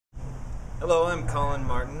Hello, I'm Colin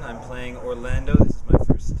Martin. I'm playing Orlando. This is my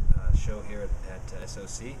first show here at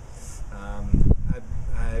SOC.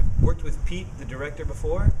 I've worked with Pete, the director,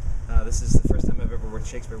 before. This is the first time I've ever worked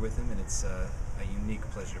Shakespeare with him, and it's a unique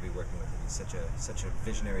pleasure to be working with him. He's such a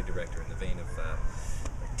visionary director in the vein of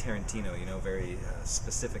like Tarantino, you know, very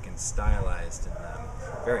specific and stylized and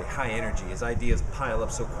very high energy. His ideas pile up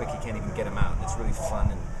so quick you can't even get them out, and it's really fun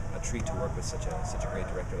and a treat to work with such a great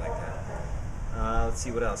director like that. Let's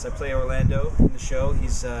see what else. I play Orlando in the show.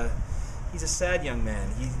 He's a sad young man.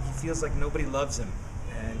 He feels like nobody loves him,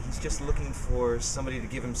 and he's just looking for somebody to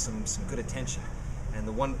give him some good attention. And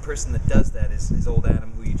the one person that does that is old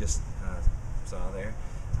Adam, who you just saw there.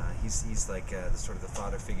 He's like the sort of the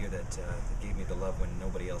father figure that gave me the love when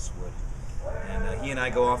nobody else would. And he and I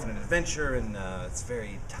go off on an adventure, and it's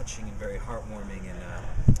very touching and very heartwarming. And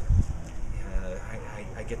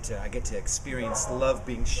I get to experience love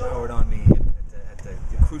being showered on me at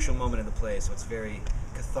the crucial moment in the play. So it's very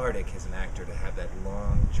cathartic as an actor to have that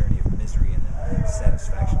long journey of misery and then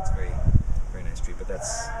satisfaction. It's a very nice treat. But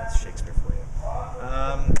that's Shakespeare for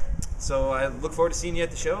you. So I look forward to seeing you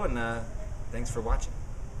at the show, and thanks for watching.